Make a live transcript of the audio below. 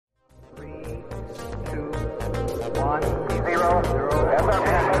1, 0, 0. And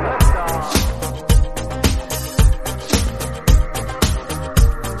liftoff.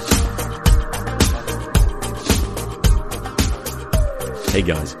 Hey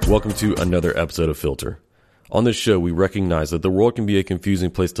guys, welcome to another episode of Filter. On this show, we recognize that the world can be a confusing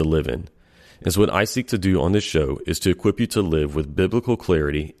place to live in. And so what I seek to do on this show is to equip you to live with biblical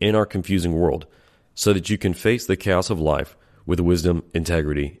clarity in our confusing world so that you can face the chaos of life with wisdom,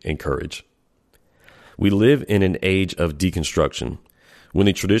 integrity, and courage. We live in an age of deconstruction, when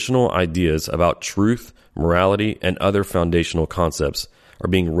the traditional ideas about truth, morality, and other foundational concepts are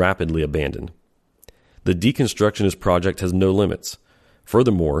being rapidly abandoned. The deconstructionist project has no limits.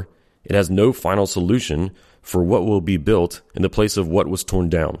 Furthermore, it has no final solution for what will be built in the place of what was torn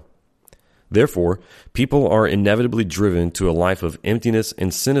down. Therefore, people are inevitably driven to a life of emptiness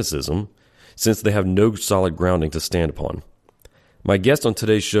and cynicism since they have no solid grounding to stand upon. My guest on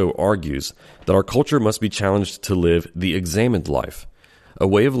today's show argues that our culture must be challenged to live the examined life, a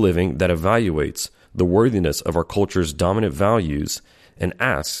way of living that evaluates the worthiness of our culture's dominant values and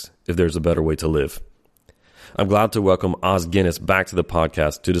asks if there's a better way to live. I'm glad to welcome Os Guinness back to the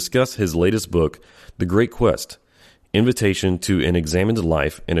podcast to discuss his latest book, The Great Quest, Invitation to an Examined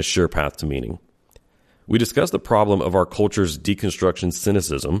Life and a Sure Path to Meaning. We discuss the problem of our culture's deconstruction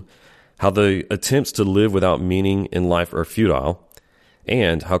cynicism, how the attempts to live without meaning in life are futile,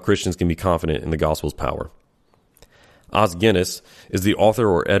 and how Christians can be confident in the gospel's power. Os Guinness is the author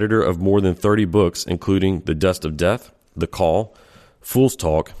or editor of more than 30 books, including The Dust of Death, The Call, Fool's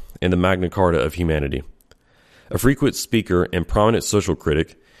Talk, and the Magna Carta of Humanity. A frequent speaker and prominent social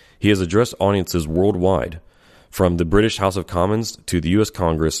critic, he has addressed audiences worldwide, from the British House of Commons to the U.S.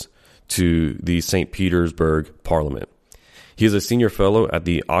 Congress to the St. Petersburg Parliament. He is a senior fellow at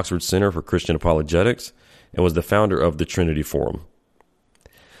the Oxford Center for Christian Apologetics and was the founder of the Trinity Forum.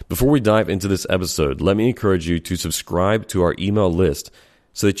 Before we dive into this episode, let me encourage you to subscribe to our email list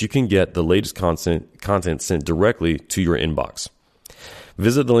so that you can get the latest content sent directly to your inbox.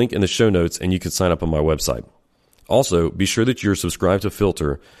 Visit the link in the show notes and you can sign up on my website. Also, be sure that you're subscribed to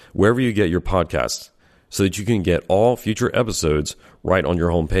Filter wherever you get your podcasts so that you can get all future episodes right on your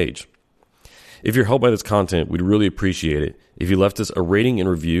homepage. If you're helped by this content, we'd really appreciate it if you left us a rating and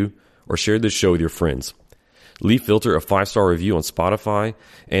review or shared this show with your friends. Leave Filter a 5-star review on Spotify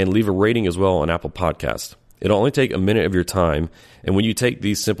and leave a rating as well on Apple Podcasts. It'll only take a minute of your time, and when you take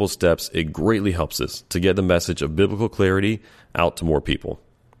these simple steps, it greatly helps us to get the message of biblical clarity out to more people.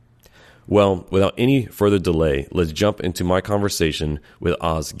 Well, without any further delay, let's jump into my conversation with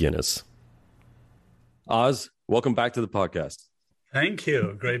Os Guinness. Os, welcome back to the podcast. Thank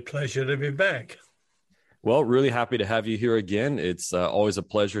you. Great pleasure to be back. Well, really happy to have you here again. It's always a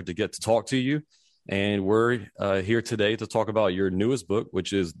pleasure to get to talk to you. And we're here today to talk about your newest book,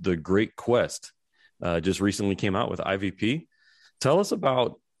 which is The Great Quest. Just recently came out with IVP. Tell us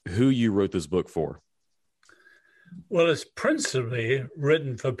about who you wrote this book for. Well, it's principally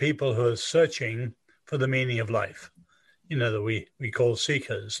written for people who are searching for the meaning of life, that we call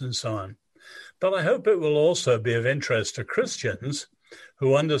seekers and so on. But I hope it will also be of interest to Christians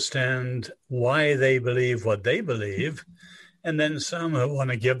who understand why they believe what they believe, and then some who want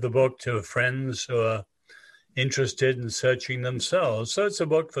to give the book to friends who are interested in searching themselves. So it's a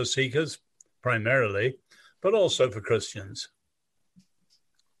book for seekers primarily, but also for Christians.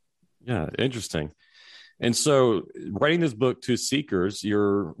 Yeah, interesting. And so writing this book to seekers,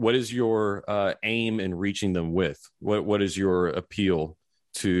 what is your aim in reaching them with? What is your appeal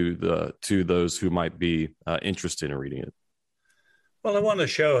to those who might be interested in reading it? Well, I want to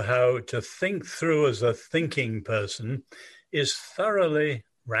show how to think through as a thinking person is thoroughly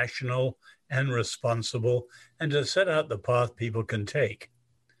rational and responsible, and to set out the path people can take.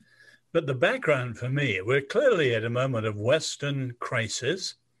 But the background for me, we're clearly at a moment of Western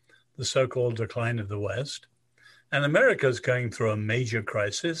crisis, the so-called decline of the West, and America is going through a major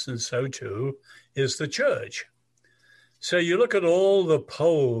crisis, and so too is the church. So you look at all the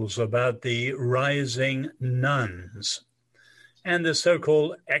polls about the rising nones and the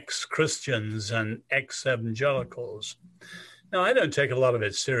so-called ex-Christians and ex-evangelicals. Now, I don't take a lot of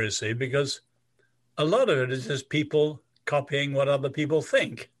it seriously because a lot of it is just people copying what other people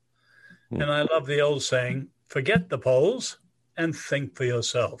think. And I love the old saying, forget the polls and think for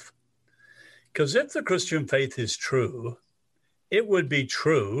yourself. Because if the Christian faith is true, it would be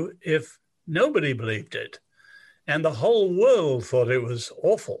true if nobody believed it and the whole world thought it was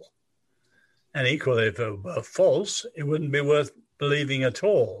awful. And equally, if it were false, it wouldn't be worth believing at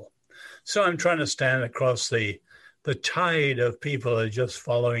all. So I'm trying to stand across the tide of people who are just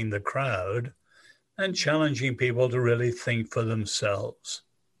following the crowd and challenging people to really think for themselves.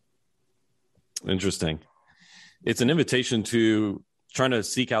 Interesting. It's an invitation to trying to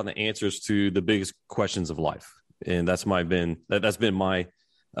seek out the answers to the biggest questions of life. And that's been my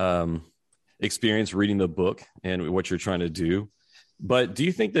experience reading the book and what you're trying to do. But do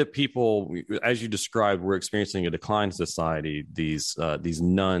you think that people, as you described, we're experiencing a decline in society, these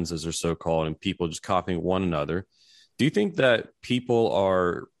nuns, as they're so called, and people just copying one another? Do you think that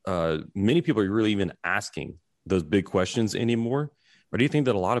many people are really even asking those big questions anymore? Or do you think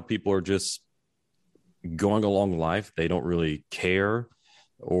that a lot of people are just going along life? They don't really care,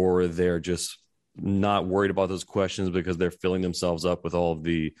 or they're just not worried about those questions because they're filling themselves up with all of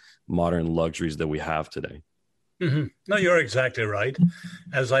the modern luxuries that we have today? Mm-hmm. No, you're exactly right.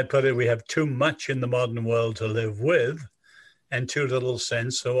 As I put it, we have too much in the modern world to live with and too little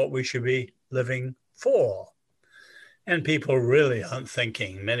sense of what we should be living for. And people really aren't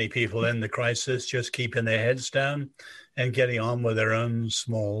thinking. Many people in the crisis just keeping their heads down and getting on with their own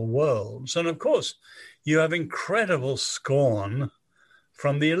small worlds. And of course, you have incredible scorn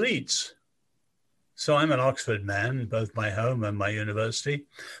from the elites. So I'm an Oxford man, both my home and my university.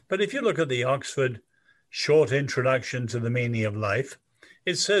 But if you look at the Oxford Short Introduction to the Meaning of Life,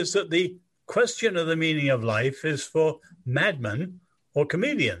 it says that the question of the meaning of life is for madmen or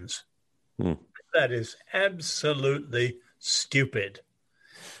comedians. That is absolutely stupid.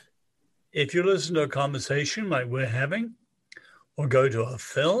 If you listen to a conversation like we're having, or go to a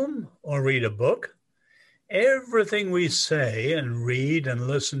film, or read a book, everything we say and read and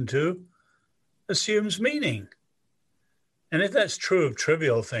listen to assumes meaning. And if that's true of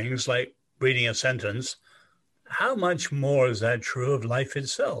trivial things like reading a sentence, how much more is that true of life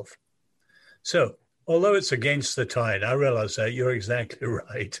itself? So, although it's against the tide, I realize that you're exactly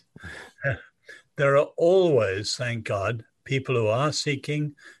right. There are always, thank God, people who are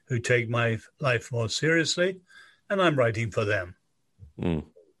seeking, who take my life more seriously, and I'm writing for them. Mm.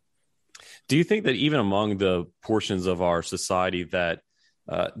 Do you think that even among the portions of our society that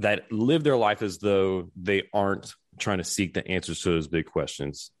live their life as though they aren't trying to seek the answers to those big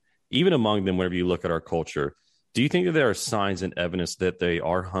questions, even among them, whenever you look at our culture, do you think that there are signs and evidence that they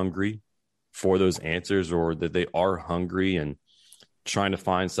are hungry for those answers, or that they are hungry and trying to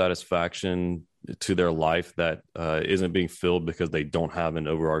find satisfaction to their life that isn't being filled because they don't have an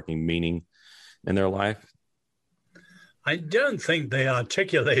overarching meaning in their life? I don't think they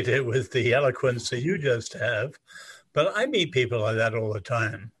articulate it with the eloquence that you just have, but I meet people like that all the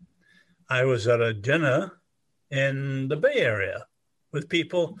time. I was at a dinner in the Bay Area with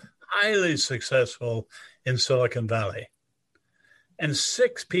people highly successful in Silicon Valley. And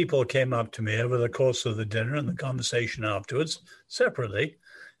 6 people came up to me over the course of the dinner and the conversation afterwards, separately,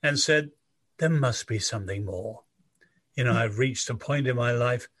 and said, there must be something more. You know, I've reached a point in my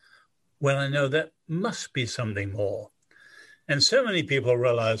life when I know there must be something more. And so many people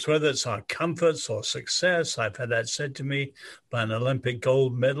realize, whether it's our comforts or success, I've had that said to me by an Olympic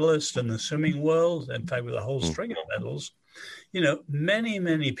gold medalist in the swimming world, in fact, with a whole string of medals. You know, many,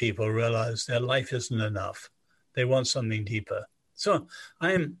 many people realize their life isn't enough. They want something deeper. So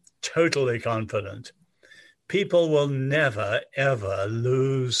I am totally confident people will never, ever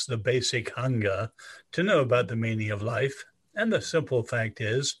lose the basic hunger to know about the meaning of life. And the simple fact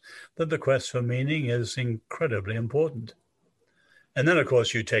is that the quest for meaning is incredibly important. And then, of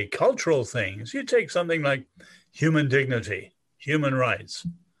course, you take cultural things. You take something like human dignity, human rights.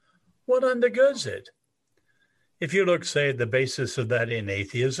 What undergirds it? If you look, say, at the basis of that in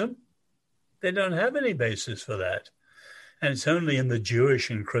atheism, they don't have any basis for that. And it's only in the Jewish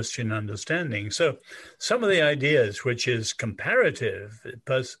and Christian understanding. So some of the ideas, which is comparative,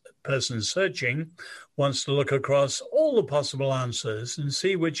 person searching wants to look across all the possible answers and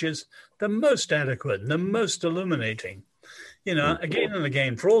see which is the most adequate and the most illuminating. You know, again and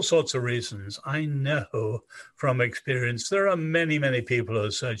again, for all sorts of reasons, I know from experience, there are many, many people who are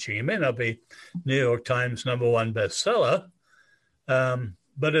searching. It may not be New York Times #1 bestseller,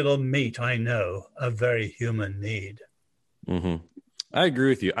 but it'll meet, I know, a very human need. Mm-hmm. I agree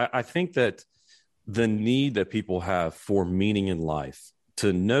with you. I think that the need that people have for meaning in life,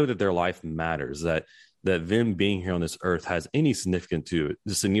 to know that their life matters, that them being here on this earth has any significance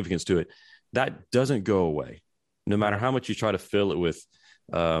to it, that doesn't go away. No matter how much you try to fill it with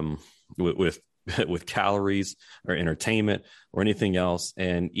calories or entertainment or anything else,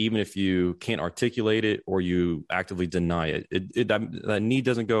 and even if you can't articulate it or you actively deny it, that need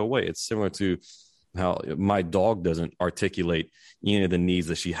doesn't go away. It's similar to how my dog doesn't articulate any of the needs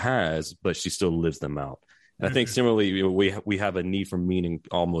that she has, but she still lives them out. And I think similarly, we have a need for meaning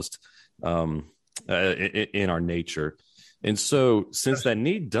almost in our nature. And so since that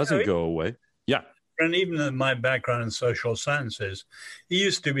need doesn't go away. Yeah. And even in my background in social sciences, it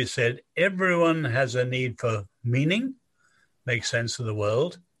used to be said everyone has a need for meaning, make sense of the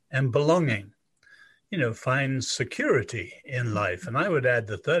world, and belonging. Find security in life. And I would add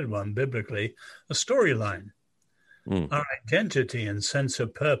the third one, biblically, a storyline. Our identity and sense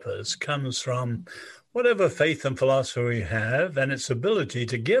of purpose comes from whatever faith and philosophy we have and its ability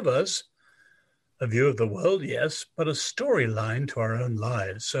to give us a view of the world, yes, but a storyline to our own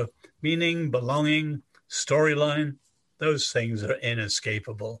lives. So meaning, belonging, storyline, those things are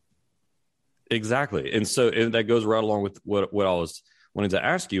inescapable. Exactly. And that goes right along with what I was wanting to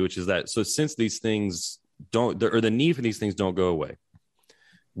ask you, which is that, so since these things the need for these things don't go away,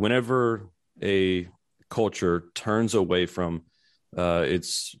 whenever a culture turns away from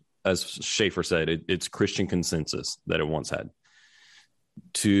its, as Schaeffer said, its Christian consensus that it once had,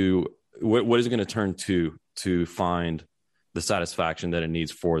 to what is it going to turn to find the satisfaction that it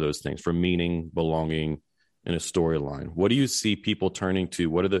needs for those things, for meaning, belonging, and a storyline? What do you see people turning to?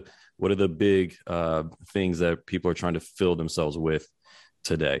 What are the big things that people are trying to fill themselves with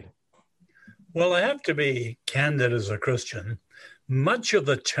today? Well, I have to be candid as a Christian. Much of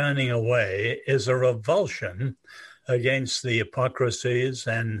the turning away is a revulsion against the hypocrisies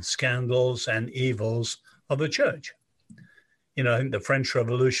and scandals and evils of the church. I think the French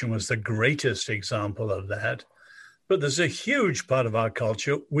Revolution was the greatest example of that. But there's a huge part of our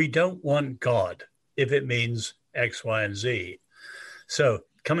culture, we don't want God if it means X, Y, and Z. So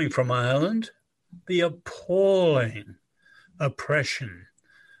coming from Ireland, the appalling oppression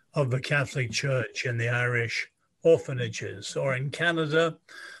of the Catholic Church in the Irish orphanages, or in Canada,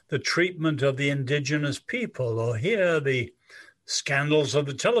 the treatment of the indigenous people, or here the scandals of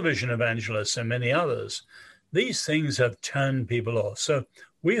the television evangelists and many others. These things have turned people off. So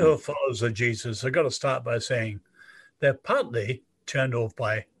we who are followers of Jesus have got to start by saying they're partly turned off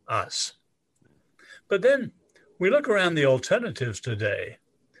by us. But then we look around the alternatives today.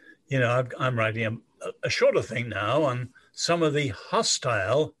 I'm writing a shorter thing now on some of the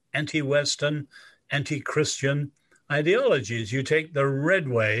hostile anti-Western, anti-Christian ideologies. You take the red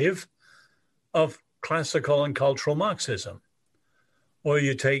wave of classical and cultural Marxism, or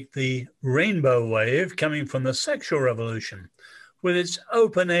you take the rainbow wave coming from the sexual revolution with its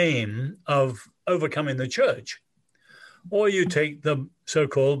open aim of overcoming the church, or you take the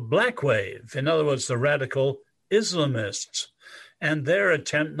so-called black wave, in other words, the radical Islamists, and their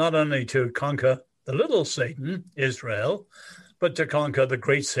attempt not only to conquer the little Satan, Israel, but to conquer the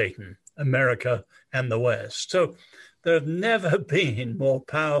great Satan, America and the West. So there have never been more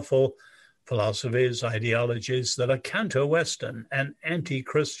powerful philosophies, ideologies that are counter-Western and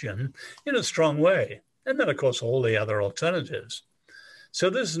anti-Christian in a strong way. And then, of course, all the other alternatives. So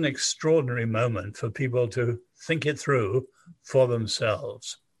this is an extraordinary moment for people to think it through for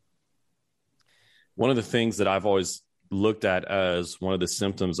themselves. One of the things that I've always looked at as one of the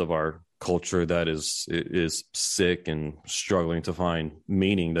symptoms of our culture that is sick and struggling to find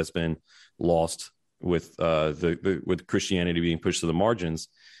meaning, that's been lost with with Christianity being pushed to the margins,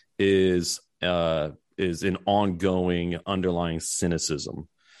 is an ongoing underlying cynicism,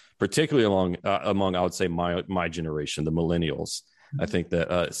 particularly among I would say my generation, the millennials. I think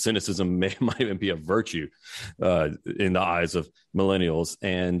that cynicism might even be a virtue in the eyes of millennials.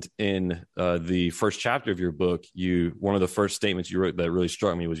 And in the first chapter of your book, one of the first statements you wrote that really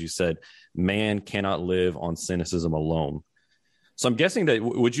struck me was you said, "Man cannot live on cynicism alone." So I'm guessing that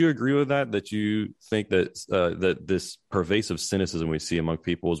would you agree with that? That you think that that this pervasive cynicism we see among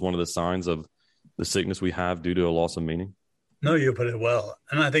people is one of the signs of the sickness we have due to a loss of meaning? No, you put it well.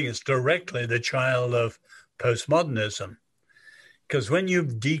 And I think it's directly the child of postmodernism. Because when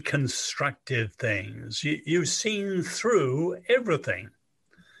you've deconstructed things, you've seen through everything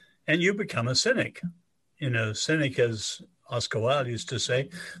and you become a cynic. Cynic, as Oscar Wilde used to say,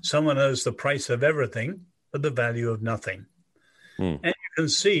 someone knows the price of everything, but the value of nothing. And you can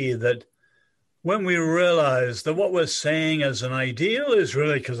see that when we realize that what we're saying as an ideal is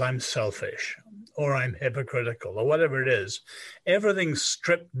really because I'm selfish or I'm hypocritical or whatever it is, everything's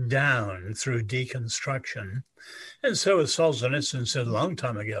stripped down through deconstruction. And so, as Solzhenitsyn said a long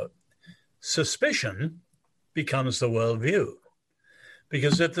time ago, suspicion becomes the worldview.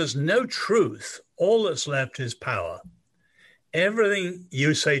 Because if there's no truth, all that's left is power. Everything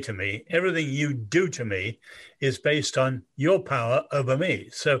you say to me, everything you do to me is based on your power over me.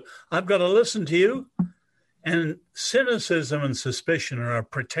 So I've got to listen to you. And cynicism and suspicion are a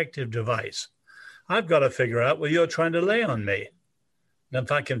protective device. I've got to figure out what you're trying to lay on me. And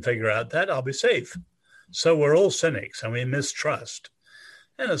if I can figure out that, I'll be safe. So we're all cynics and we mistrust.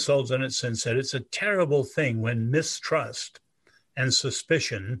 And as Solzhenitsyn said, it's a terrible thing when mistrust and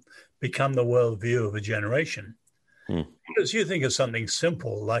suspicion become the worldview of a generation. Hmm. Because you think of something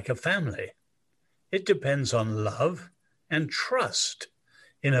simple like a family. It depends on love and trust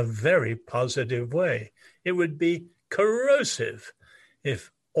in a very positive way. It would be corrosive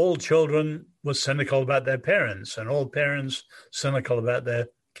if all children were cynical about their parents and all parents cynical about their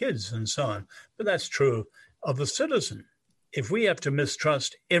kids and so on. But that's true of the citizen. If we have to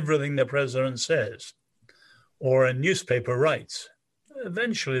mistrust everything the president says or a newspaper writes,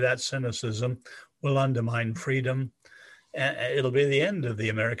 eventually that cynicism will undermine freedom. It'll be the end of the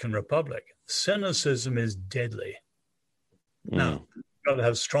American Republic. Cynicism is deadly. Now, you've got to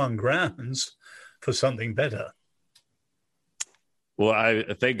have strong grounds for something better. Well,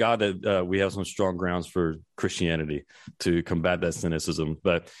 I thank God that we have some strong grounds for Christianity to combat that cynicism.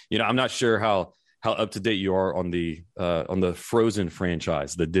 But I'm not sure how up to date you are on the Frozen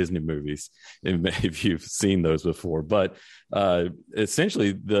franchise, the Disney movies, if you've seen those before. But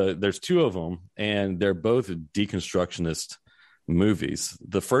essentially, there's two of them, and they're both deconstructionist movies.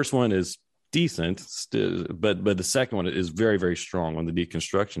 The first one is decent, but the second one is very, very strong on the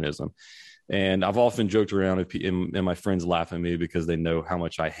deconstructionism. And I've often joked around and my friends laugh at me because they know how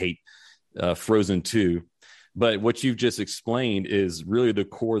much I hate Frozen 2. But what you've just explained is really the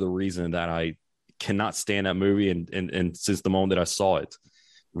core of the reason that I cannot stand that movie. And since the moment that I saw it,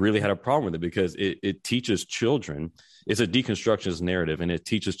 really had a problem with it, because it teaches children, it's a deconstructionist narrative, and it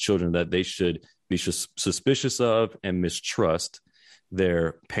teaches children that they should be suspicious of and mistrust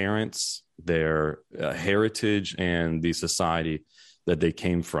their parents, their heritage, and the society that they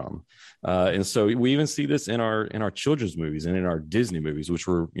came from. And so we even see this in our children's movies and in our Disney movies, which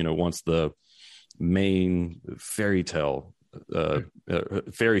were, once the main fairy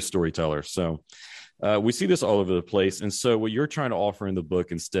storyteller. So we see this all over the place. And so what you're trying to offer in the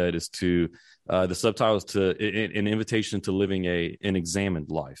book instead is the subtitles to an invitation to living an examined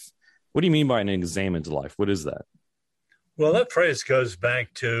life. What do you mean by an examined life? What is that? Well, that phrase goes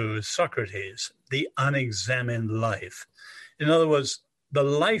back to Socrates, the unexamined life. In other words, the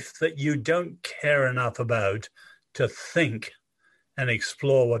life that you don't care enough about to think and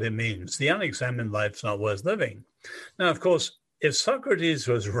explore what it means. The unexamined life's not worth living. Now, of course, if Socrates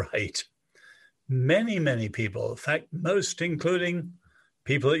was right, many, many people, in fact, most, including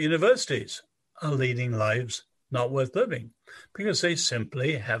people at universities, are leading lives not worth living because they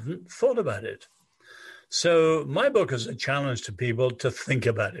simply haven't thought about it. So my book is a challenge to people to think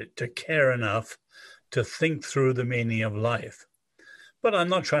about it, to care enough to think through the meaning of life. But I'm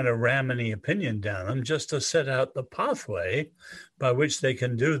not trying to ram any opinion down them, just to set out the pathway by which they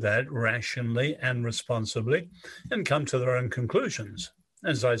can do that rationally and responsibly and come to their own conclusions.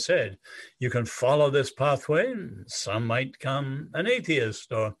 As I said, you can follow this pathway. Some might become an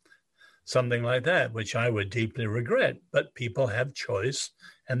atheist or something like that, which I would deeply regret. But people have choice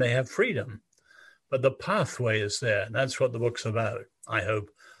and they have freedom. But the pathway is there. And that's what the book's about. I hope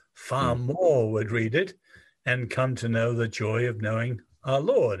far more would read it and come to know the joy of knowing our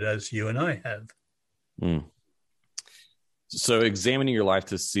Lord, as you and I have. So examining your life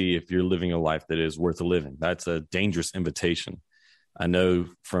to see if you're living a life that is worth living, that's a dangerous invitation. I know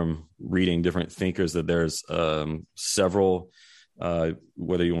from reading different thinkers that there's several,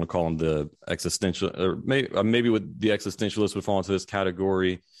 whether you want to call them the existential, or maybe with the existentialists would fall into this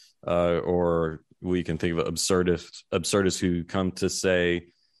category, or we can think of absurdists who come to say,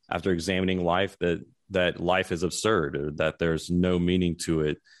 after examining life, that life is absurd, or that there's no meaning to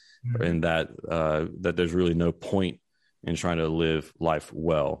it, and that there's really no point in trying to live life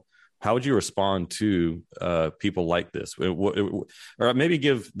well. How would you respond to people like this? Or maybe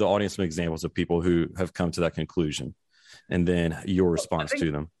give the audience some examples of people who have come to that conclusion, and then your response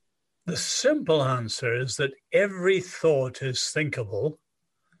to them. The simple answer is that every thought is thinkable,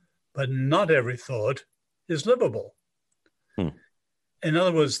 but not every thought is livable. In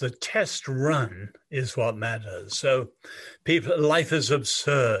other words, the test run is what matters. So life is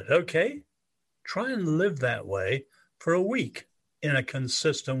absurd. Okay, try and live that way for a week in a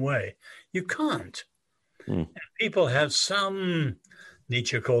consistent way. You can't. And people have some,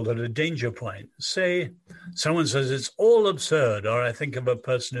 Nietzsche called it a danger point. Say, someone says it's all absurd, or I think of a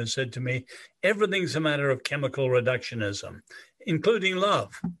person who said to me, everything's a matter of chemical reductionism, including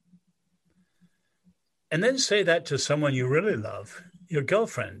love. And then say that to someone you really love, your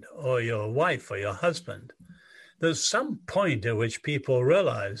girlfriend or your wife or your husband. There's some point at which people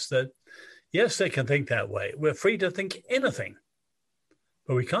realize that, yes, they can think that way. We're free to think anything,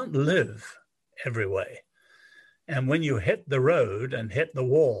 but we can't live every way. And when you hit the road and hit the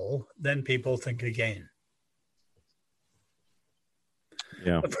wall, then people think again.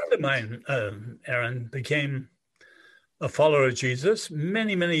 Yeah. A friend of mine, Aaron, became a follower of Jesus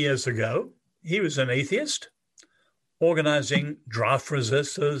many, many years ago. He was an atheist, organizing draft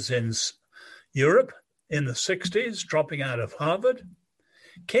resistors in Europe in the 60s, dropping out of Harvard.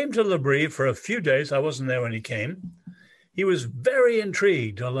 Came to L'Abri for a few days. I wasn't there when he came. He was very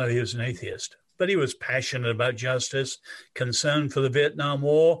intrigued, although he was an atheist, but he was passionate about justice, concerned for the Vietnam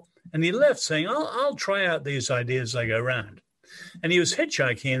War, and he left saying, I'll try out these ideas as I go around. And he was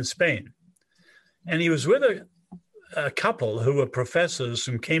hitchhiking in Spain. And he was with a couple who were professors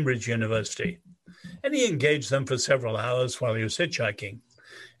from Cambridge University. And he engaged them for several hours while he was hitchhiking.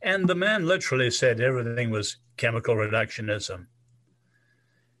 And the man literally said everything was chemical reductionism.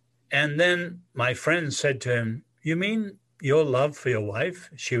 And then my friend said to him, "You mean your love for your wife?"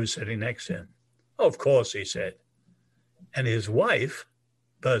 She was sitting next to him. "Oh, of course," he said. And his wife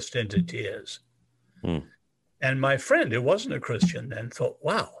burst into tears. And my friend, who wasn't a Christian then, thought,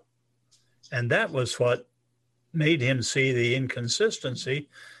 wow. And that was what made him see the inconsistency,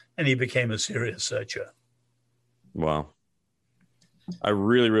 and he became a serious searcher. Wow. I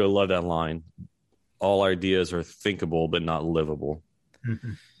really, really love that line. All ideas are thinkable, but not livable.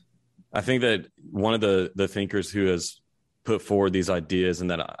 Mm-hmm. I think that one of the thinkers who has put forward these ideas, and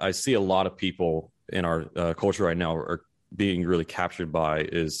that I see a lot of people in our culture right now are being really captured by,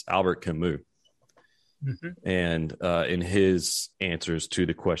 is Albert Camus. Mm-hmm. And in his answers to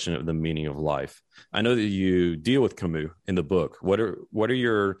the question of the meaning of life. I know that you deal with Camus in the book. What are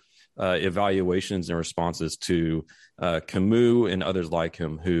your evaluations and responses to Camus and others like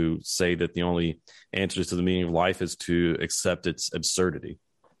him who say that the only answers to the meaning of life is to accept its absurdity?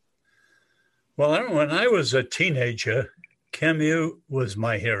 Well, when I was a teenager, Camus was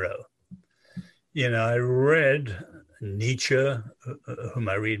my hero. I read Nietzsche, whom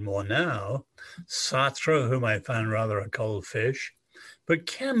I read more now, Sartre, whom I found rather a cold fish, but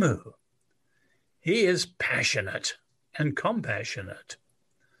Camus, he is passionate and compassionate.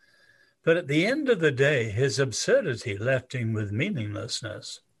 But at the end of the day, his absurdity left him with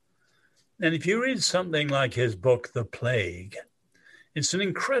meaninglessness. And if you read something like his book, The Plague, it's an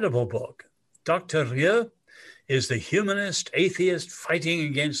incredible book. Dr. Rieu is the humanist atheist fighting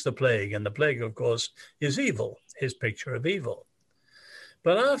against the plague. And the plague, of course, is evil, his picture of evil.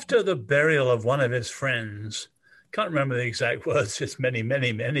 But after the burial of one of his friends, can't remember the exact words, it's many,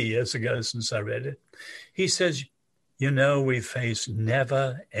 many, many years ago since I read it, he says, we face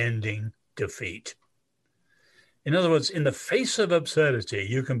never-ending defeat. In other words, in the face of absurdity,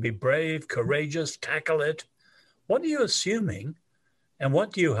 you can be brave, courageous, tackle it. What are you assuming, and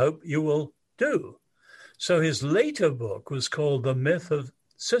what do you hope you will do? So his later book was called The Myth of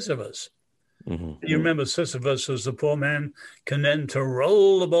Sisyphus. Mm-hmm. You remember Sisyphus was the poor man condemned to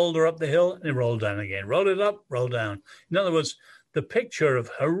roll the boulder up the hill and it rolled down again. Roll it up, roll down. In other words, the picture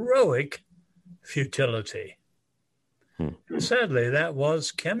of heroic futility. Sadly, that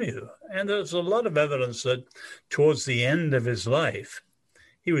was Camus. And there's a lot of evidence that towards the end of his life,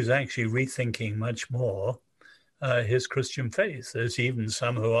 he was actually rethinking much more his Christian faith. There's even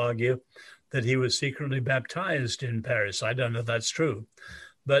some who argue that he was secretly baptized in Paris. I don't know if that's true.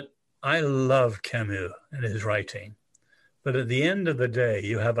 But I love Camus and his writing. But at the end of the day,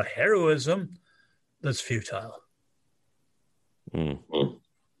 you have a heroism that's futile. Mm-hmm.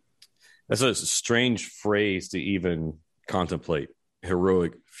 That's a strange phrase to even contemplate,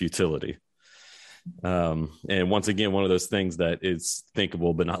 heroic futility. And once again, one of those things that is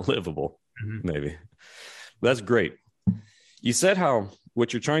thinkable but not livable, maybe. That's great. You said how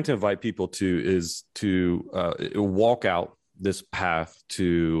what you're trying to invite people to is to walk out this path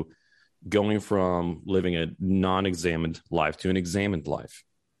to going from living a non-examined life to an examined life.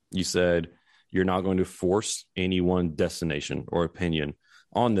 You said you're not going to force any one destination or opinion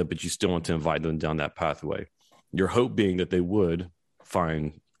on them, but you still want to invite them down that pathway. Your hope being that they would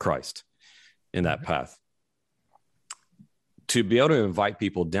find Christ in that path. To be able to invite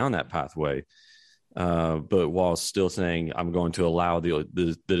people down that pathway, but while still saying, I'm going to allow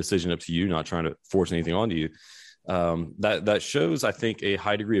the decision up to you, not trying to force anything onto you, that shows, I think, a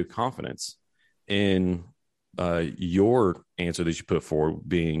high degree of confidence in your answer that you put forward,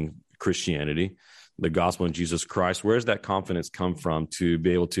 being Christianity, the gospel in Jesus Christ. Where does that confidence come from to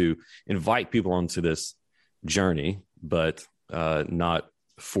be able to invite people onto this journey, but not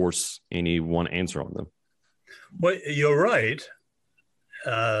force any one answer on them? Well, you're right.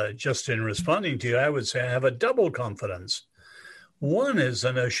 Just in responding to you, I would say I have a double confidence. One is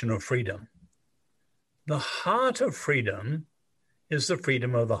the notion of freedom. The heart of freedom is the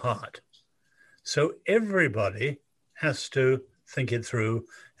freedom of the heart. So everybody has to think it through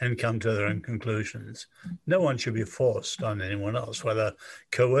and come to their own conclusions. No one should be forced on anyone else, whether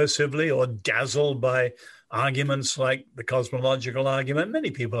coercively or dazzled by arguments like the cosmological argument. Many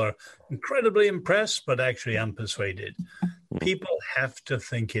people are incredibly impressed, but actually unpersuaded. People have to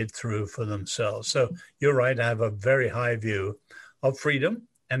think it through for themselves. So you're right. I have a very high view of freedom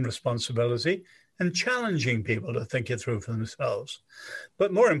and responsibility and challenging people to think it through for themselves.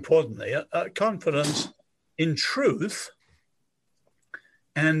 But more importantly, a confidence in truth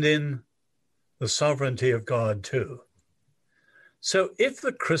and in the sovereignty of God too. So if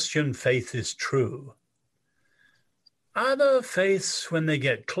the Christian faith is true, other faiths, when they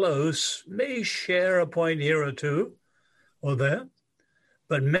get close, may share a point here or two or there.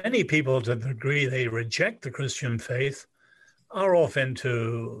 But many people, to the degree they reject the Christian faith, are off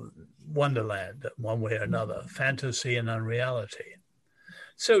into wonderland one way or another, fantasy and unreality.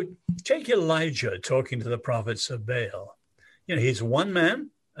 So take Elijah talking to the prophets of Baal. You know, he's one man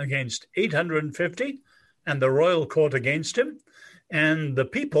against 850 and the royal court against him and the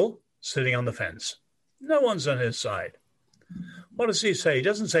people sitting on the fence. No one's on his side. What does he say? He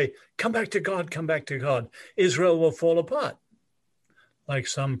doesn't say, come back to God, come back to God. Israel will fall apart, like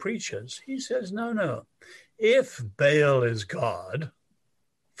some preachers. He says, no. If Baal is God,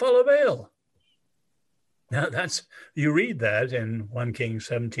 follow Baal. Now you read that in 1 Kings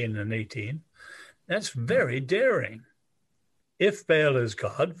 17 and 18. That's very daring. If Baal is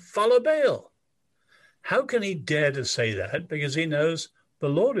God, follow Baal. How can he dare to say that? Because he knows the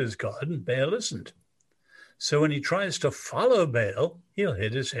Lord is God and Baal isn't. So when he tries to follow Baal, he'll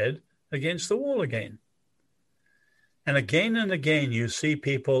hit his head against the wall again. And again, you see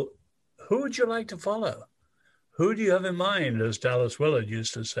people, who would you like to follow? Who do you have in mind, as Dallas Willard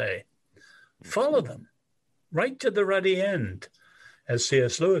used to say? Follow them, right to the ruddy end, as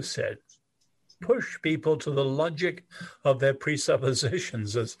C.S. Lewis said. Push people to the logic of their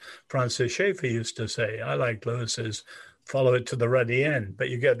presuppositions, as Francis Schaeffer used to say. I like Lewis's follow it to the ruddy end, but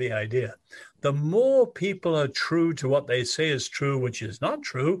you get the idea. The more people are true to what they say is true, which is not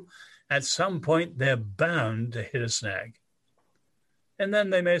true, at some point they're bound to hit a snag. And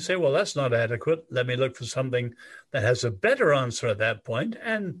then they may say, well, that's not adequate. Let me look for something that has a better answer at that point,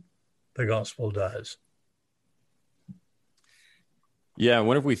 and the gospel does. Yeah,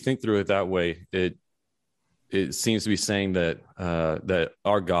 whenever we think through it that way, it seems to be saying that that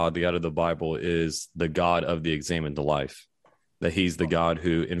our God, the God of the Bible, is the God of the examined life, that he's the God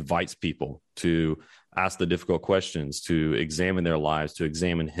who invites people to ask the difficult questions, to examine their lives, to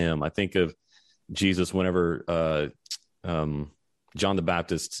examine him. I think of Jesus whenever John the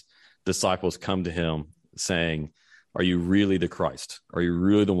Baptist's disciples come to him saying, are you really the Christ? Are you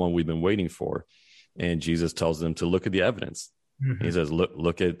really the one we've been waiting for? And Jesus tells them to look at the evidence. Mm-hmm. He says,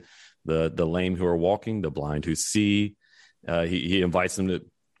 look at the lame who are walking, the blind who see. He invites them to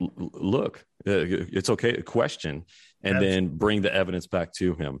look. It's okay, question, and then bring the evidence back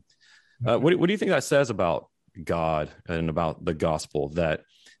to him. What do you think that says about God and about the gospel, that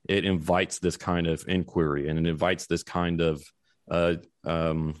it invites this kind of inquiry and it invites this kind of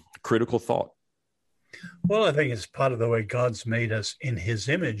critical thought? Well, I think it's part of the way God's made us in his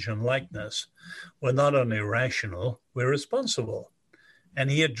image and likeness. We're not only rational, we're responsible.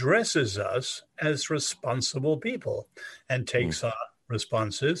 And he addresses us as responsible people and takes our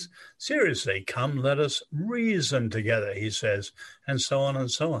responses seriously. Come, let us reason together, he says, and so on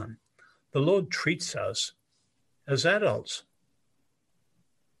and so on. The Lord treats us as adults.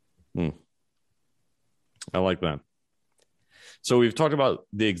 I like that. So we've talked about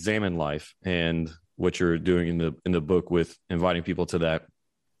the examined life and what you're doing in the book with inviting people to that.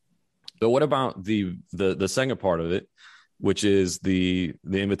 But what about the second part of it, which is the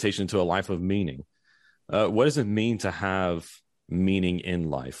invitation to a life of meaning? What does it mean to have meaning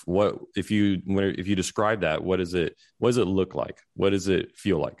in life? What if you describe that? What does it look like? What does it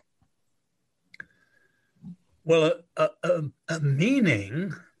feel like? Well, a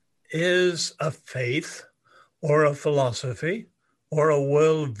meaning is a faith or a philosophy or a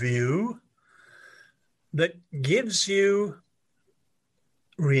worldview that gives you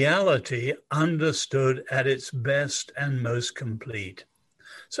reality understood at its best and most complete.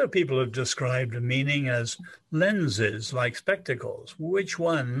 So people have described a meaning as lenses, like spectacles. Which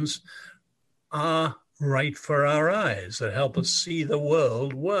ones are right for our eyes that help us see the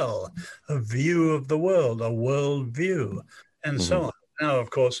world well? A view of the world, a world view, and so on. Now, of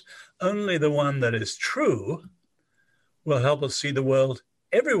course, only the one that is true will help us see the world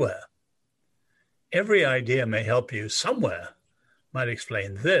everywhere. Every idea may help you somewhere, might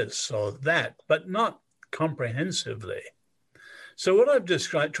explain this or that, but not comprehensively. So what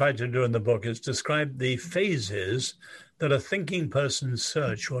I've tried to do in the book is describe the phases that a thinking person's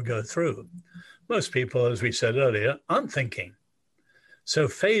search will go through. Most people, as we said earlier, aren't thinking. So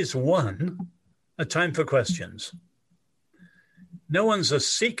phase one, a time for questions. No one's a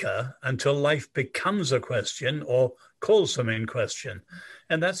seeker until life becomes a question or calls them in question.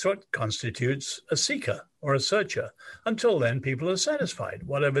 And that's what constitutes a seeker or a searcher. Until then, people are satisfied,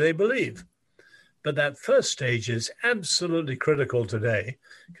 whatever they believe. But that first stage is absolutely critical today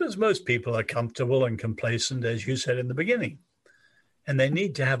because most people are comfortable and complacent, as you said in the beginning. And they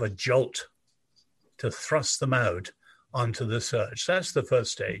need to have a jolt to thrust them out onto the search. That's the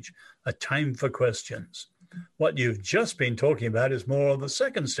first stage, a time for questions. What you've just been talking about is more of the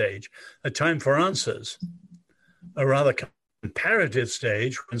second stage, a time for answers, a rather comparative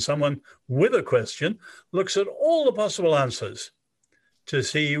stage when someone with a question looks at all the possible answers to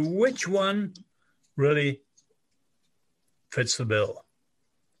see which one really fits the bill.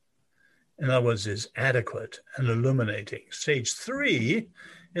 In other words, is adequate and illuminating. Stage 3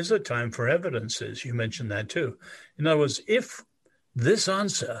 is a time for evidences. You mentioned that too. In other words, if this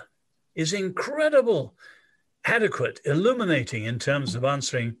answer is incredible, adequate, illuminating in terms of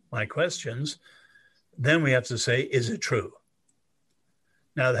answering my questions, then we have to say, is it true?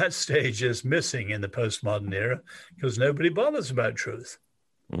 Now, that stage is missing in the postmodern era because nobody bothers about truth.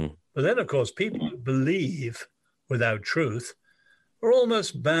 But then, of course, people who believe without truth are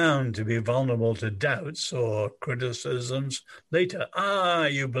almost bound to be vulnerable to doubts or criticisms later.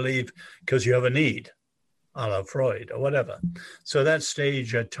 You believe because you have a need, a la Freud or whatever. So that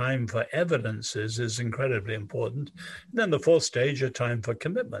stage, a time for evidences, is incredibly important. And then the fourth stage, a time for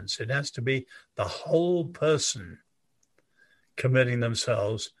commitments. It has to be the whole person committing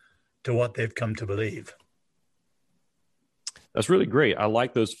themselves to what they've come to believe. That's really great. I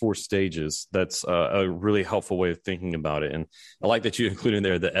like those 4 stages. That's a really helpful way of thinking about it. And I like that you include in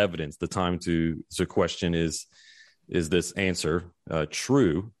there the evidence, the time to question is this answer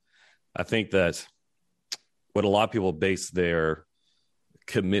true? I think that what a lot of people base their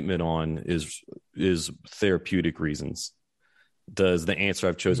commitment on is therapeutic reasons. Does the answer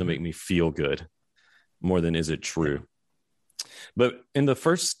I've chosen make me feel good more than is it true? But in the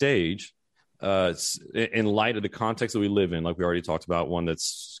first stage, in light of the context that we live in, like we already talked about, one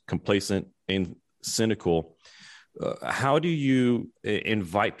that's complacent and cynical, how do you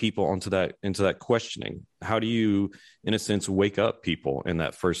invite people into that questioning? How do you, in a sense, wake up people in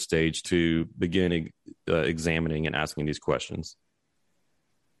that first stage to begin examining and asking these questions?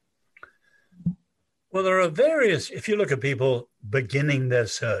 Well, there are various, if you look at people beginning their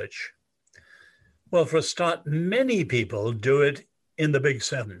search, well, for a start, many people do it in the big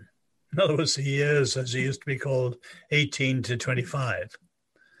 7. In other words, the years, as it used to be called, 18 to 25.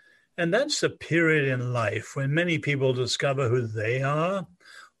 And that's the period in life when many people discover who they are,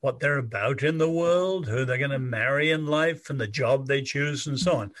 what they're about in the world, who they're going to marry in life, and the job they choose, and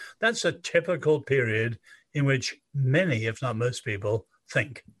so on. That's a typical period in which many, if not most people,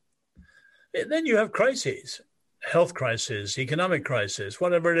 think. And then you have crises, health crises, economic crisis,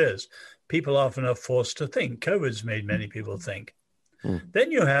 whatever it is. People often are forced to think. COVID's made many people think.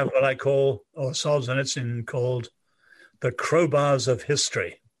 Then you have what I call, or Solzhenitsyn called, the crowbars of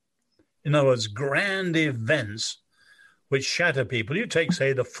history. In other words, grand events which shatter people. You take,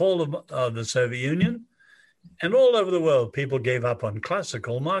 say, the fall of the Soviet Union, and all over the world, people gave up on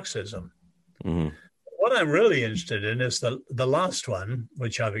classical Marxism. What I'm really interested in is the last one,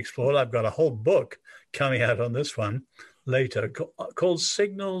 which I've explored. I've got a whole book coming out on this one later called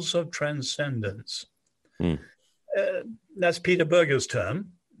Signals of Transcendence. That's Peter Berger's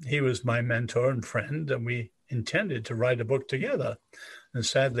term. He was my mentor and friend, and we intended to write a book together. And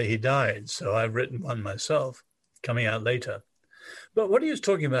sadly, he died. So I've written one myself, coming out later. But what he was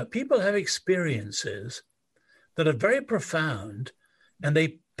talking about, people have experiences that are very profound, and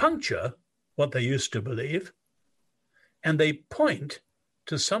they puncture what they used to believe, and they point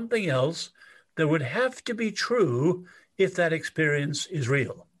to something else that would have to be true if that experience is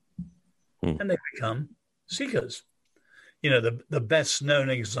real. And they become seekers. You know, the best known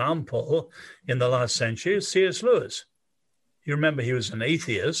example in the last century is C.S. Lewis. You remember he was an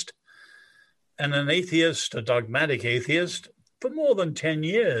atheist, and a dogmatic atheist, for more than 10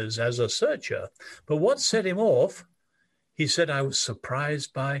 years as a searcher. But what set him off, he said, I was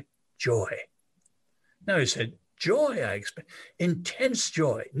surprised by joy. Now he said, joy, I expect, intense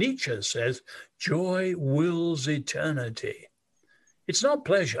joy. Nietzsche says, joy wills eternity. It's not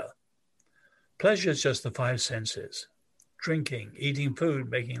pleasure. Pleasure is just the 5 senses. Drinking, eating food,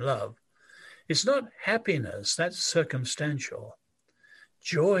 making love. It's not happiness, that's circumstantial.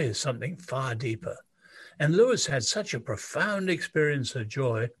 Joy is something far deeper. And Lewis had such a profound experience of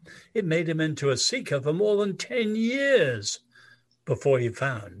joy, it made him into a seeker for more than 10 years before he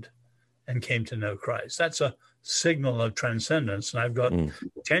found and came to know Christ. That's a signal of transcendence. And I've got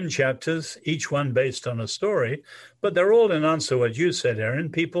 10 chapters, each one based on a story, but they're all in answer to what you said, Aaron.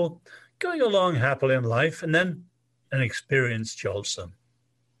 People going along happily in life, and then an experience jolts them.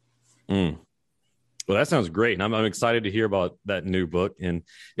 Well, that sounds great. And I'm excited to hear about that new book. And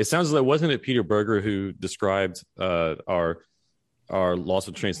it sounds like, wasn't it Peter Berger who described our loss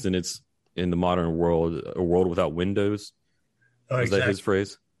of transcendence in the modern world, a world without windows? Was that his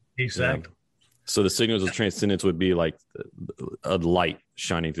phrase? Exactly. Yeah. So the signals of transcendence would be like a light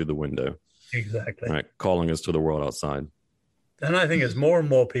shining through the window. Exactly. Right, calling us to the world outside. And I think as more and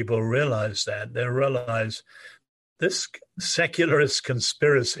more people realize that, they realize this secularist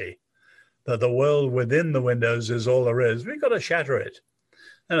conspiracy that the world within the windows is all there is, we've got to shatter it.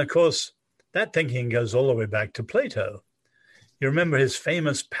 And of course, that thinking goes all the way back to Plato. You remember his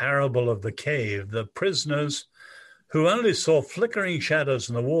famous parable of the cave, the prisoners who only saw flickering shadows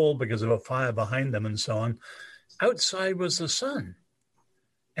on the wall because of a fire behind them and so on. Outside was the sun.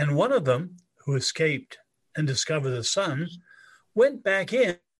 And one of them, who escaped and discovered the sun, went back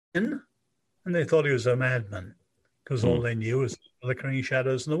in, and they thought he was a madman because all they knew was flickering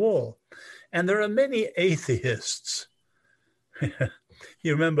shadows on the wall. And there are many atheists.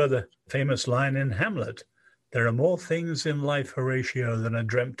 You remember the famous line in Hamlet, there are more things in life, Horatio, than are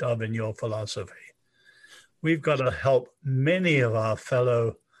dreamt of in your philosophy. We've got to help many of our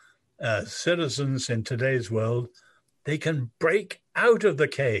fellow citizens in today's world. They can break out of the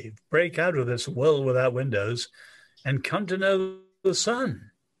cave, break out of this world without windows, and come to know the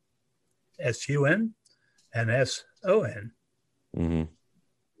sun, S-U-N and S-O-N. Mm-hmm.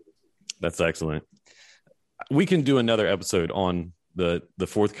 That's excellent. We can do another episode on the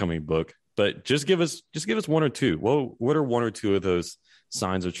forthcoming book, but just give us one or two. Well, what are one or two of those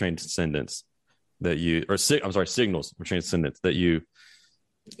signs of transcendence that you, signals of transcendence that you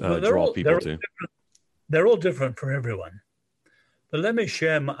draw people to? They're all different for everyone. But let me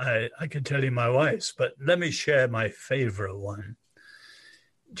share I could tell you my wife's, but let me share my favorite one.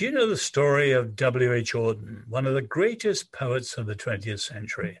 Do you know the story of W.H. Auden, one of the greatest poets of the 20th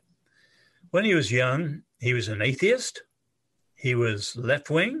century? When he was young, he was an atheist, he was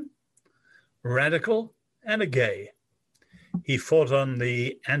left-wing, radical, and a gay. He fought on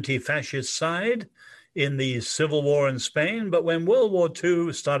the anti-fascist side in the Civil War in Spain, but when World War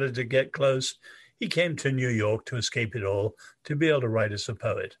II started to get close, he came to New York to escape it all, to be able to write as a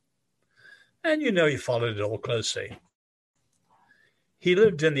poet. And he followed it all closely. He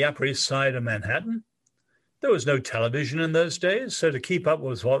lived in the Upper East Side of Manhattan. There was no television in those days, so to keep up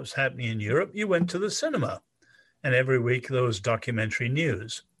with what was happening in Europe, you went to the cinema. And every week there was documentary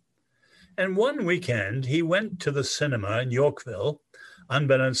news. And one weekend, he went to the cinema in Yorkville.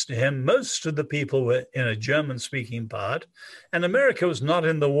 Unbeknownst to him, most of the people were in a German-speaking part, and America was not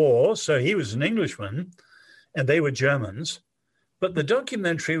in the war, so he was an Englishman, and they were Germans. But the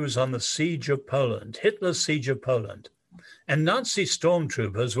documentary was on the siege of Poland, Hitler's siege of Poland, and Nazi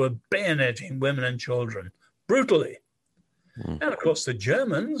stormtroopers were bayoneting women and children brutally. And of course, the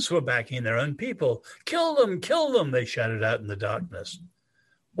Germans were backing their own people. Kill them, they shouted out in the darkness.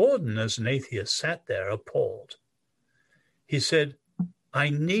 Auden, as an atheist, sat there appalled. He said, I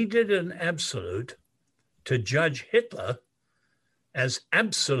needed an absolute to judge Hitler as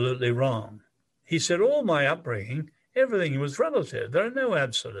absolutely wrong. He said, all my upbringing, everything was relative. There are no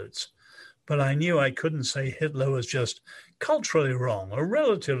absolutes. But I knew I couldn't say Hitler was just culturally wrong or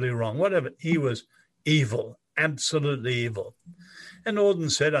relatively wrong, whatever. He was evil, absolutely evil. And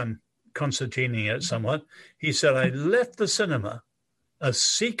Auden said, I'm concertining it somewhat. He said, I left the cinema a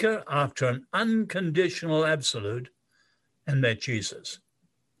seeker after an unconditional absolute and met Jesus.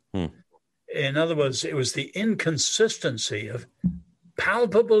 In other words, it was the inconsistency of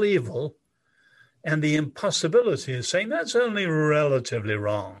palpable evil and the impossibility of saying that's only relatively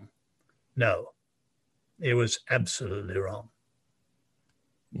wrong. No, it was absolutely wrong.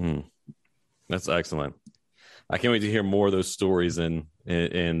 That's excellent. I can't wait to hear more of those stories in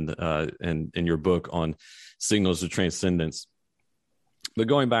your book on signals of transcendence. But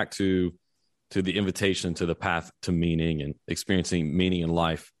going back to the invitation to the path to meaning and experiencing meaning in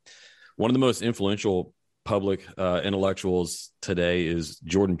life, one of the most influential public intellectuals today is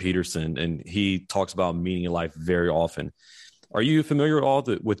Jordan Peterson, and he talks about meaning in life very often. Are you familiar at all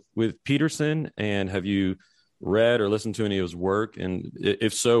with Peterson, and have you read or listened to any of his work? And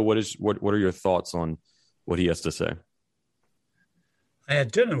if so, what are your thoughts on what he has to say? I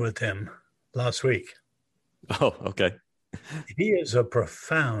had dinner with him last week. Oh, okay. He is a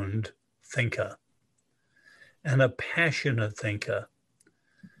profound thinker and a passionate thinker.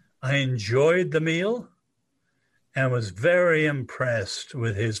 I enjoyed the meal and was very impressed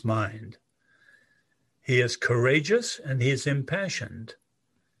with his mind. He is courageous and he is impassioned.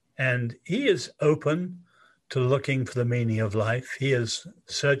 And he is open to looking for the meaning of life. He is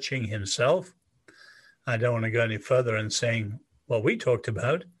searching himself. I don't want to go any further in saying what we talked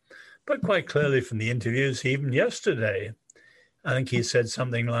about, but quite clearly from the interviews, even yesterday, I think he said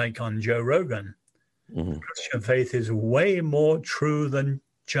something like on Joe Rogan, Christian faith is way more true than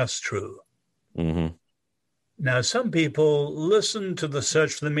just true. Mm-hmm. Now, some people listen to the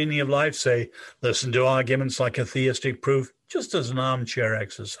search for the meaning of life, say, listen to arguments like a theistic proof, just as an armchair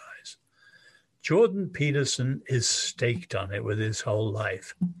exercise. Jordan Peterson is staked on it with his whole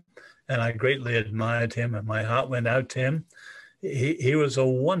life. And I greatly admired him, and my heart went out to him. He was a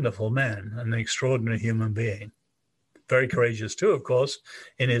wonderful man, an extraordinary human being. Very courageous too, of course,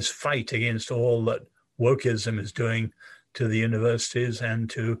 in his fight against all that wokeism is doing to the universities and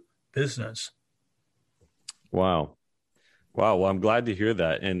to business. Wow. Well, I'm glad to hear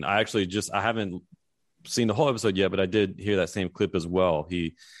that. And I haven't seen the whole episode yet, but I did hear that same clip as well.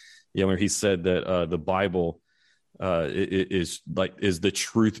 Where he said that the Bible is the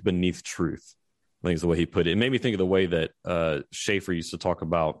truth beneath truth. I think is the way he put it. It made me think of the way that Schaeffer used to talk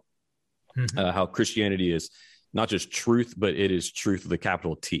about how Christianity is not just truth, but it is truth with a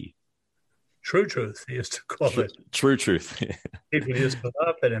capital T. True truth, he used to call it. True truth. People used to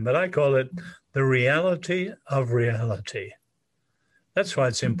laugh at him, but I call it the reality of reality. That's why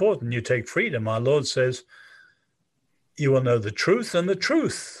it's important you take freedom. Our Lord says, you will know the truth, and the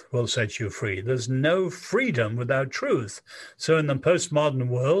truth will set you free. There's no freedom without truth. So in the postmodern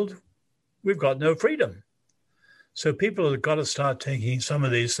world, we've got no freedom. So people have got to start taking some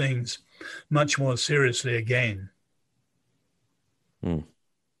of these things much more seriously again.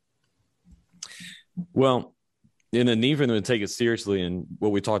 Well, in the need for them to take it seriously, and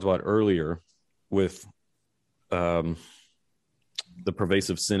what we talked about earlier with the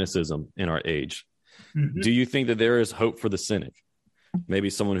pervasive cynicism in our age, do you think that there is hope for the cynic?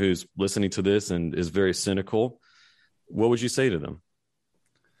 Maybe someone who's listening to this and is very cynical, what would you say to them?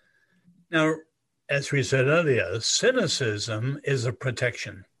 Now, as we said earlier, cynicism is a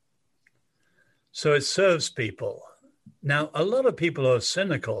protection. So it serves people. Now, a lot of people are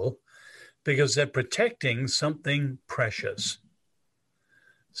cynical because they're protecting something precious.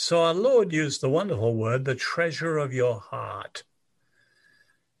 So our Lord used the wonderful word, the treasure of your heart.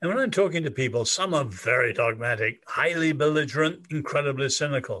 And when I'm talking to people, some are very dogmatic, highly belligerent, incredibly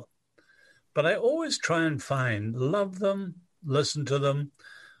cynical. But I always try and love them, listen to them,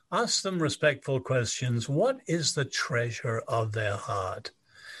 ask them respectful questions. What is the treasure of their heart?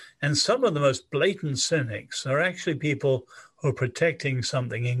 And some of the most blatant cynics are actually people who are protecting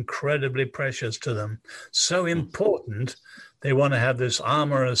something incredibly precious to them, so important they want to have this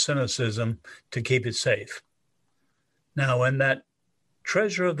armor of cynicism to keep it safe. Now, when that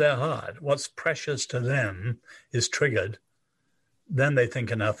treasure of their heart, what's precious to them, is triggered, then they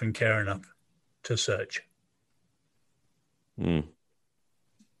think enough and care enough to search.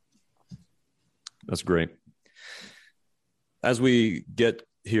 That's great. As we get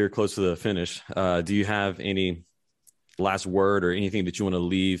here close to the finish, do you have any last word or anything that you want to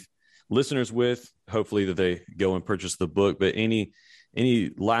leave listeners with? Hopefully that they go and purchase the book, but any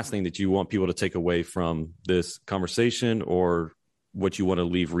last thing that you want people to take away from this conversation, or what you want to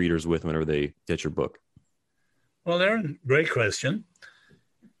leave readers with whenever they get your book? Well, Aaron, great question.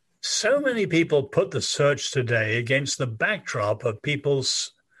 So many people put the search today against the backdrop of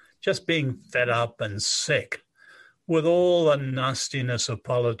people's just being fed up and sick with all the nastiness of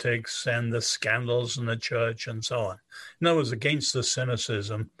politics and the scandals in the church and so on. In other words, against the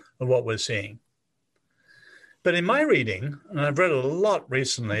cynicism of what we're seeing. But in my reading, and I've read a lot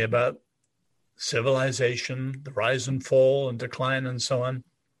recently about civilization, the rise and fall and decline and so on,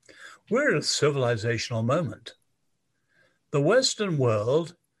 we're at a civilizational moment. The Western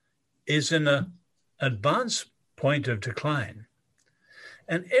world is in an advanced point of decline.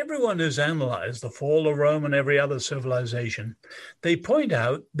 And everyone who's analyzed the fall of Rome and every other civilization, they point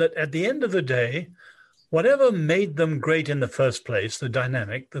out that at the end of the day, whatever made them great in the first place, the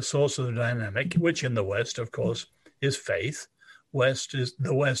dynamic, the source of the dynamic, which in the West, of course, is faith. The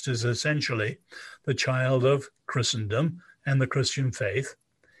West is essentially the child of Christendom and the Christian faith.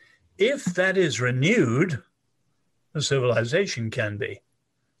 If that is renewed, a civilization can be.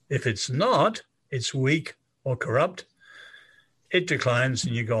 If it's not, it's weak or corrupt, it declines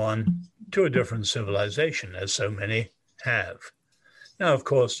and you go on to a different civilization, as so many have. Now, of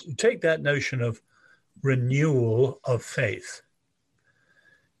course, you take that notion of renewal of faith.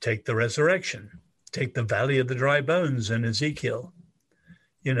 Take the resurrection. Take the valley of the dry bones in Ezekiel.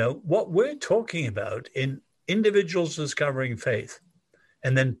 You know, what we're talking about in individuals discovering faith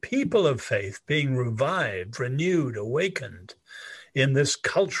And then people of faith being revived, renewed, awakened in this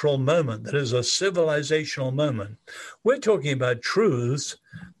cultural moment that is a civilizational moment. We're talking about truths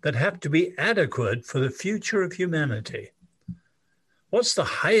that have to be adequate for the future of humanity. What's the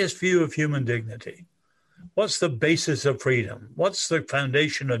highest view of human dignity? What's the basis of freedom? What's the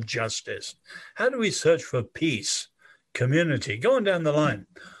foundation of justice? How do we search for peace, community? Going down the line,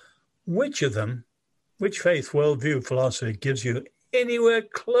 which of them, which faith, worldview, philosophy gives you anywhere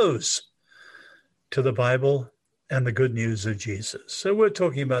close to the Bible and the good news of Jesus? So we're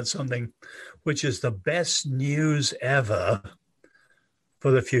talking about something which is the best news ever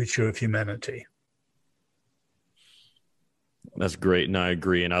for the future of humanity. That's great, and I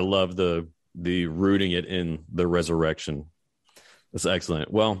agree. And I love the rooting it in the resurrection. That's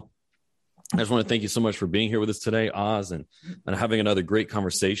excellent. Well, I just want to thank you so much for being here with us today, Oz, and having another great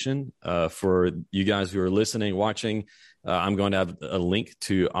conversation. For you guys who are listening, watching, I'm going to have a link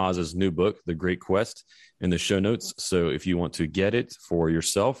to Oz's new book, The Great Quest, in the show notes. So if you want to get it for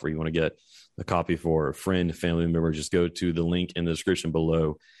yourself or you want to get a copy for a friend, family member, just go to the link in the description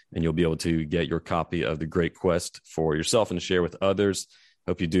below and you'll be able to get your copy of The Great Quest for yourself and to share with others.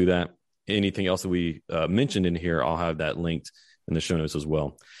 Hope you do that. Anything else that we mentioned in here, I'll have that linked in the show notes as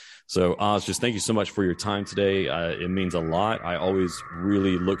well. So Oz, just thank you so much for your time today. It means a lot. I always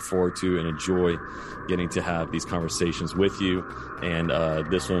really look forward to and enjoy getting to have these conversations with you. And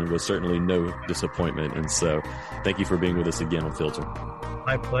this one was certainly no disappointment. And so thank you for being with us again on Filter.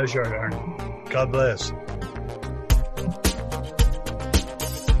 My pleasure, Aaron. God bless.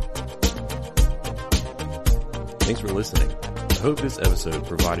 Thanks for listening. I hope this episode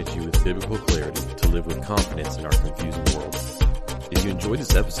provided you with biblical clarity to live with confidence in our confusing world. If you enjoyed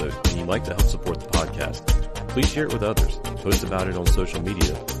this episode and you'd like to help support the podcast, please share it with others, post about it on social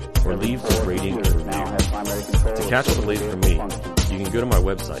media, or leave a rating and review. To catch all the latest from me, you can go to my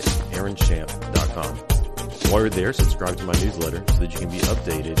website, aaronchamp.com. While you're there, subscribe to my newsletter so that you can be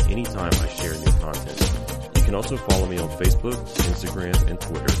updated anytime I share new content. You can also follow me on Facebook, Instagram, and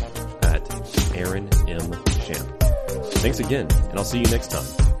Twitter at Aaron M. Champ. Thanks again, and I'll see you next time.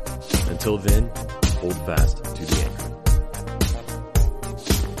 Until then, hold fast to the aim.